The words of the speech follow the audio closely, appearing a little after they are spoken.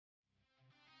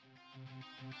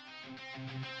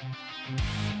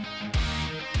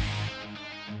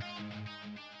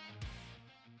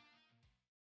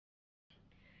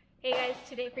Hey guys,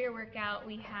 today for your workout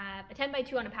we have a 10 by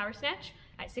 2 on a power snatch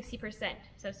at 60%.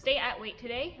 So stay at weight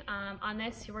today. On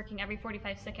this you're working every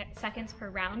 45 seconds per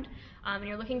round, and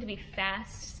you're looking to be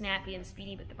fast, snappy, and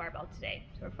speedy with the barbell today.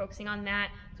 So we're focusing on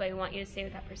that. That's why we want you to stay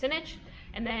with that percentage.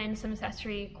 And then some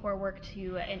accessory core work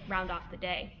to round off the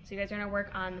day. So you guys are going to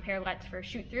work on the parallettes for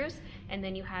shoot-throughs, and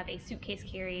then you have a suitcase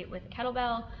carry with a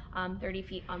kettlebell, 30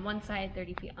 feet on one side,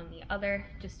 30 feet on the other,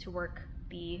 just to work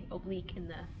the oblique in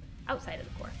the outside of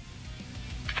the core.